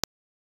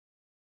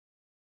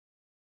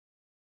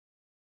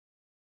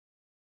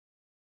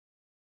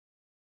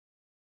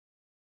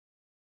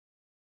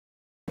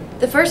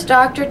The first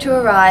doctor to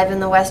arrive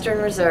in the Western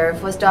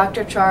Reserve was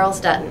Dr.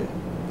 Charles Dutton.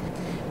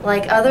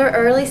 Like other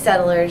early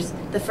settlers,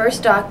 the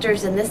first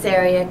doctors in this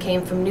area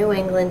came from New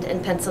England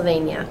and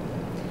Pennsylvania.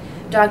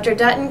 Dr.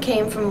 Dutton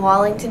came from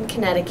Wallington,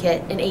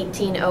 Connecticut in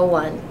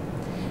 1801.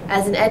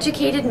 As an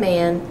educated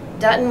man,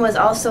 Dutton was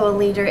also a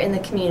leader in the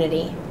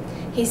community.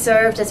 He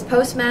served as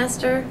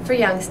postmaster for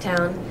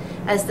Youngstown,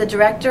 as the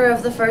director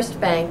of the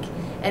first bank,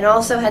 and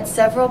also had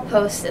several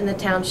posts in the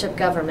township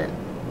government.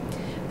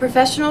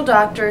 Professional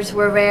doctors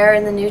were rare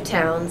in the new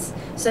towns,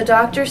 so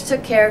doctors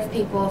took care of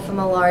people from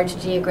a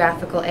large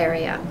geographical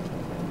area.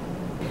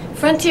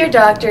 Frontier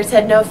doctors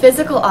had no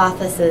physical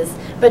offices,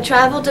 but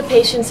traveled to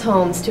patients'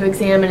 homes to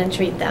examine and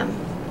treat them.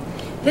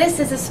 This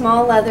is a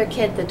small leather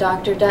kit that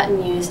Dr.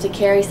 Dutton used to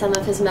carry some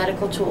of his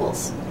medical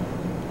tools.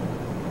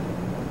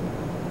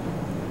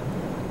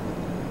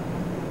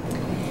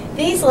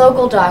 These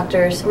local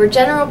doctors were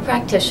general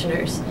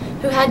practitioners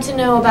who had to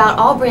know about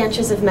all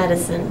branches of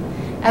medicine,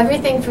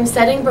 everything from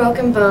setting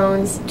broken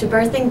bones to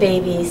birthing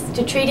babies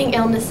to treating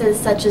illnesses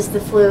such as the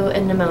flu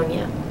and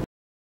pneumonia.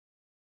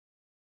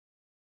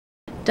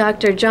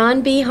 Dr.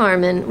 John B.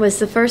 Harmon was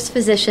the first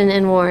physician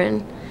in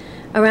Warren.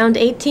 Around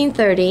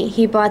 1830,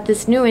 he bought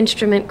this new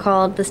instrument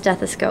called the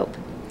stethoscope.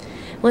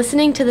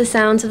 Listening to the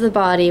sounds of the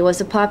body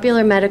was a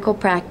popular medical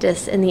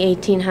practice in the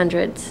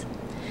 1800s.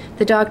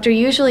 The doctor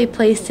usually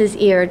placed his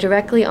ear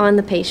directly on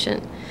the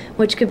patient,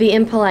 which could be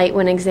impolite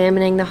when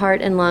examining the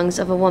heart and lungs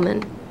of a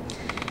woman.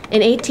 In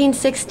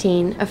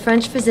 1816, a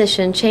French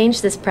physician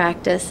changed this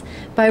practice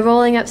by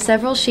rolling up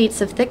several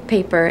sheets of thick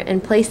paper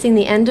and placing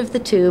the end of the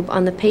tube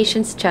on the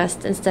patient's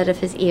chest instead of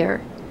his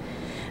ear.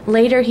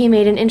 Later, he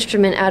made an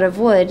instrument out of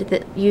wood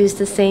that used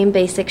the same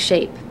basic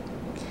shape.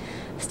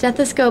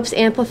 Stethoscopes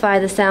amplify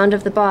the sound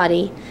of the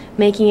body,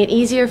 making it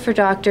easier for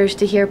doctors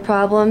to hear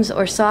problems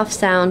or soft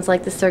sounds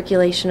like the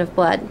circulation of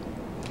blood.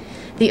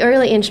 The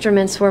early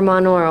instruments were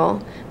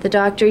monaural. The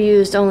doctor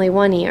used only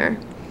one ear.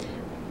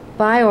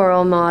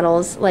 Biaural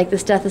models, like the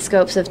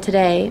stethoscopes of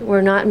today,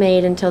 were not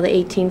made until the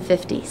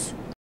 1850s.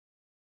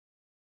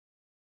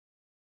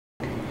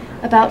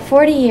 About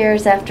 40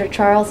 years after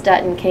Charles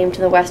Dutton came to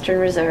the Western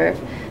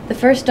Reserve, the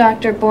first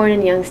doctor born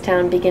in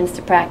Youngstown begins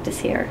to practice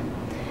here.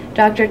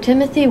 Dr.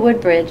 Timothy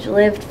Woodbridge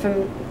lived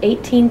from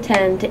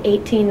 1810 to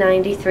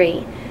 1893,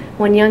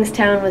 when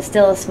Youngstown was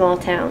still a small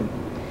town.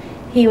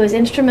 He was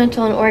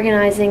instrumental in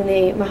organizing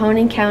the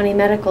Mahoning County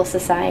Medical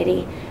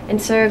Society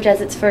and served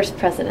as its first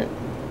president.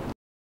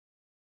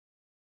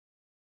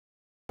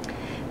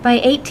 By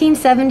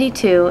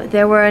 1872,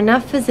 there were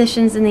enough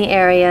physicians in the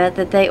area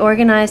that they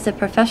organized a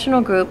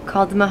professional group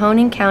called the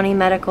Mahoning County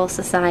Medical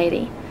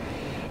Society.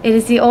 It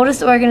is the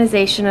oldest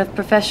organization of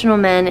professional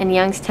men in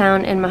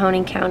Youngstown and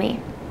Mahoning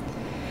County.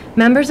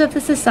 Members of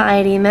the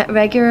society met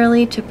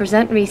regularly to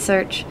present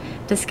research,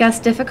 discuss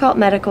difficult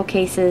medical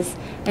cases,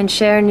 and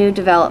share new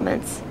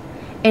developments.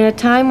 In a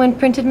time when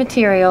printed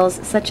materials,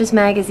 such as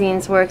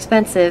magazines, were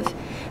expensive,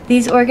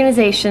 these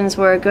organizations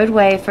were a good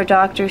way for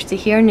doctors to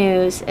hear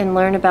news and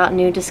learn about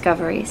new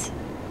discoveries.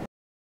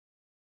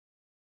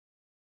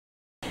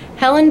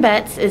 Helen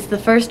Betts is the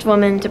first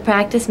woman to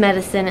practice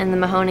medicine in the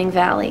Mahoning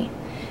Valley.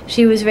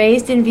 She was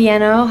raised in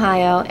Vienna,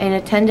 Ohio, and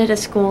attended a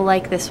school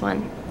like this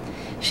one.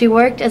 She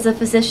worked as a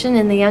physician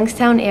in the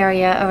Youngstown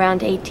area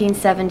around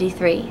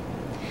 1873.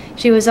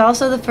 She was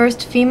also the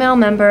first female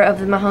member of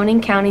the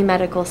Mahoning County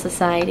Medical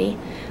Society,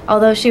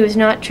 although she was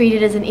not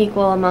treated as an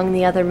equal among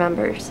the other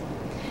members.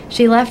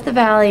 She left the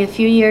valley a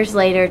few years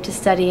later to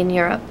study in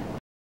Europe.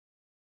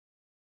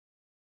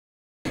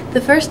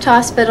 The first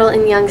hospital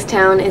in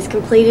Youngstown is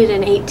completed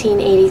in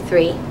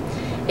 1883.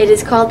 It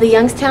is called the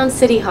Youngstown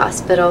City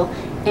Hospital,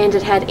 and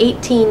it had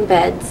 18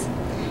 beds.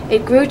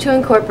 It grew to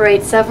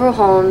incorporate several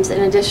homes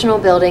and additional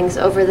buildings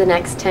over the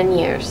next 10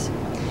 years.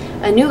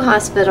 A new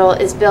hospital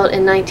is built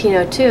in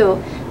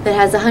 1902 that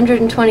has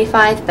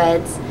 125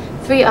 beds,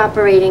 3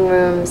 operating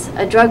rooms,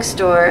 a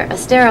drugstore, a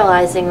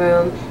sterilizing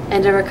room,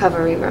 and a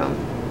recovery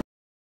room.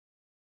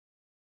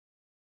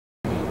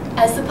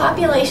 As the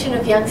population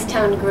of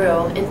Youngstown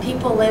grew and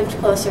people lived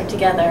closer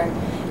together,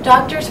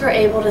 doctors were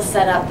able to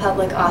set up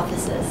public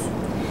offices.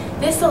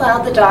 This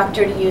allowed the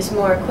doctor to use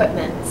more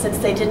equipment, since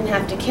they didn't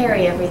have to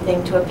carry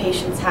everything to a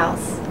patient's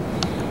house.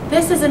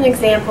 This is an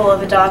example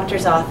of a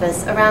doctor's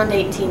office around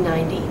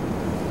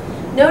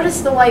 1890.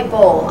 Notice the white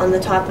bowl on the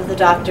top of the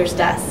doctor's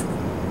desk.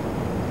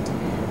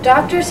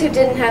 Doctors who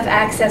didn't have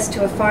access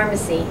to a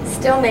pharmacy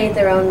still made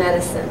their own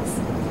medicines.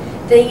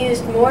 They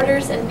used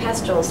mortars and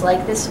pestles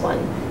like this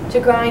one to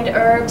grind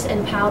herbs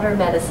and powder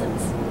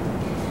medicines.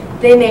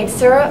 They made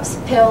syrups,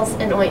 pills,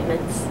 and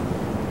ointments.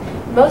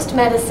 Most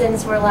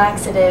medicines were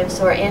laxatives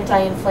or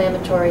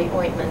anti-inflammatory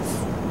ointments.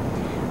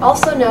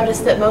 Also notice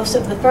that most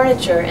of the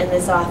furniture in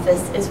this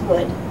office is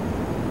wood.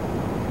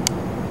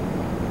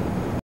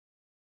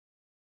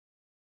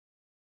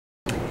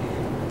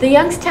 The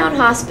Youngstown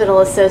Hospital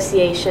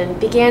Association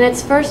began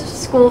its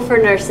first school for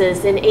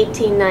nurses in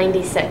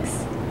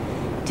 1896.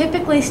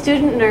 Typically,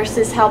 student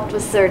nurses helped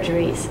with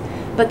surgeries,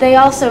 but they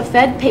also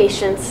fed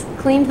patients,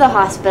 cleaned the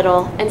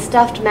hospital, and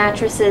stuffed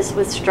mattresses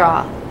with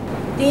straw.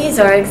 These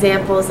are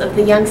examples of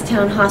the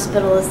Youngstown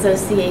Hospital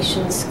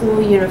Association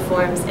school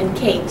uniforms and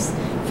capes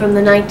from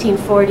the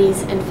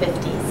 1940s and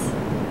 50s.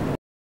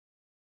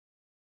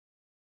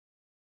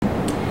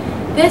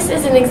 This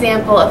is an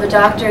example of a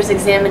doctor's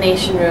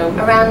examination room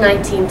around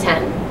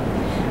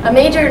 1910. A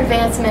major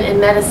advancement in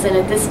medicine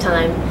at this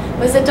time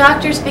was that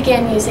doctors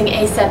began using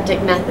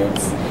aseptic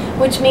methods,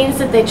 which means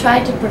that they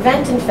tried to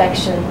prevent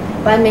infection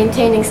by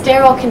maintaining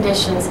sterile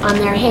conditions on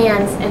their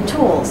hands and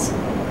tools.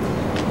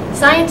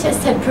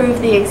 Scientists had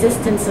proved the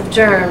existence of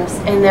germs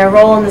and their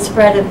role in the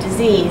spread of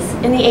disease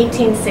in the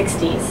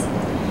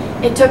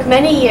 1860s. It took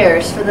many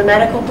years for the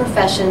medical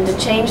profession to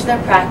change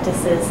their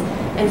practices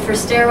and for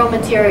sterile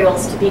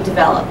materials to be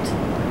developed.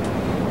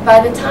 By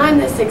the time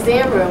this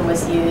exam room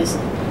was used,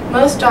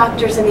 most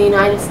doctors in the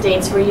United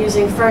States were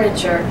using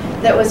furniture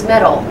that was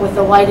metal with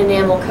a white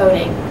enamel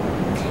coating.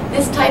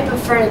 This type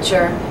of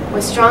furniture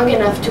was strong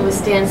enough to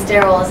withstand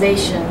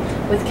sterilization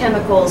with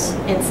chemicals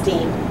and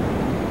steam.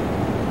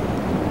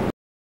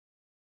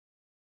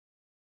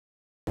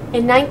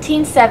 In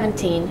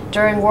 1917,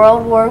 during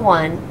World War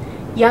I,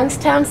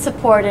 Youngstown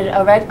supported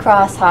a Red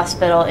Cross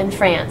hospital in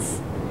France.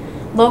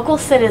 Local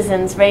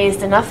citizens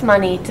raised enough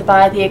money to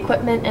buy the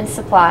equipment and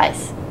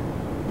supplies.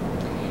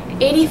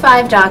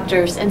 85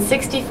 doctors and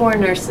 64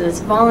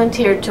 nurses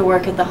volunteered to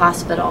work at the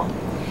hospital.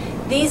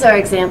 These are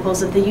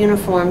examples of the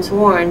uniforms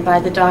worn by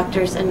the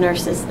doctors and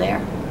nurses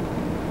there.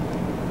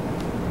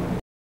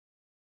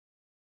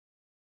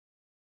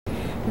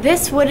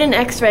 This wooden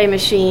X-ray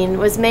machine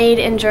was made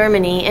in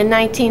Germany in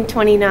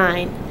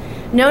 1929.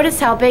 Notice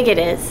how big it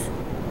is.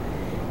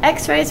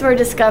 X-rays were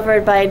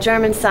discovered by a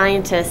German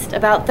scientist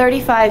about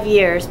 35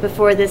 years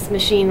before this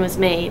machine was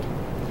made.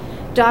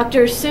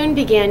 Doctors soon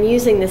began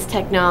using this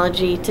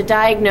technology to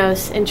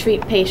diagnose and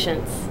treat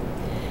patients.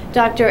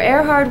 Dr.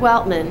 Erhard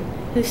Weltman,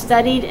 who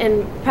studied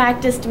and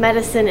practiced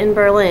medicine in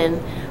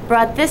Berlin,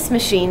 brought this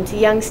machine to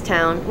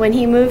Youngstown when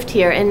he moved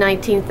here in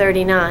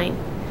 1939.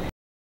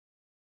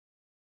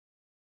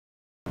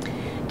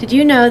 Did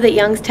you know that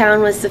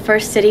Youngstown was the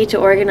first city to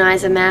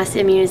organize a mass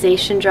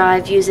immunization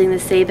drive using the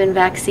Sabin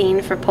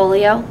vaccine for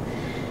polio?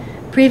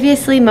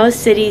 Previously,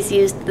 most cities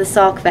used the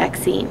Salk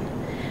vaccine.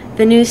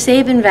 The new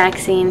Sabin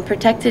vaccine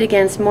protected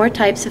against more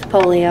types of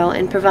polio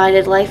and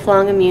provided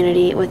lifelong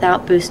immunity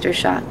without booster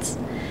shots.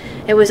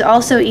 It was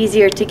also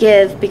easier to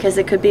give because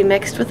it could be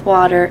mixed with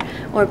water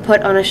or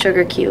put on a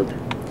sugar cube.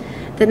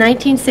 The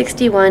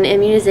 1961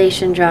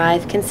 immunization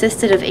drive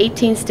consisted of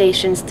 18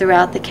 stations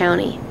throughout the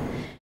county.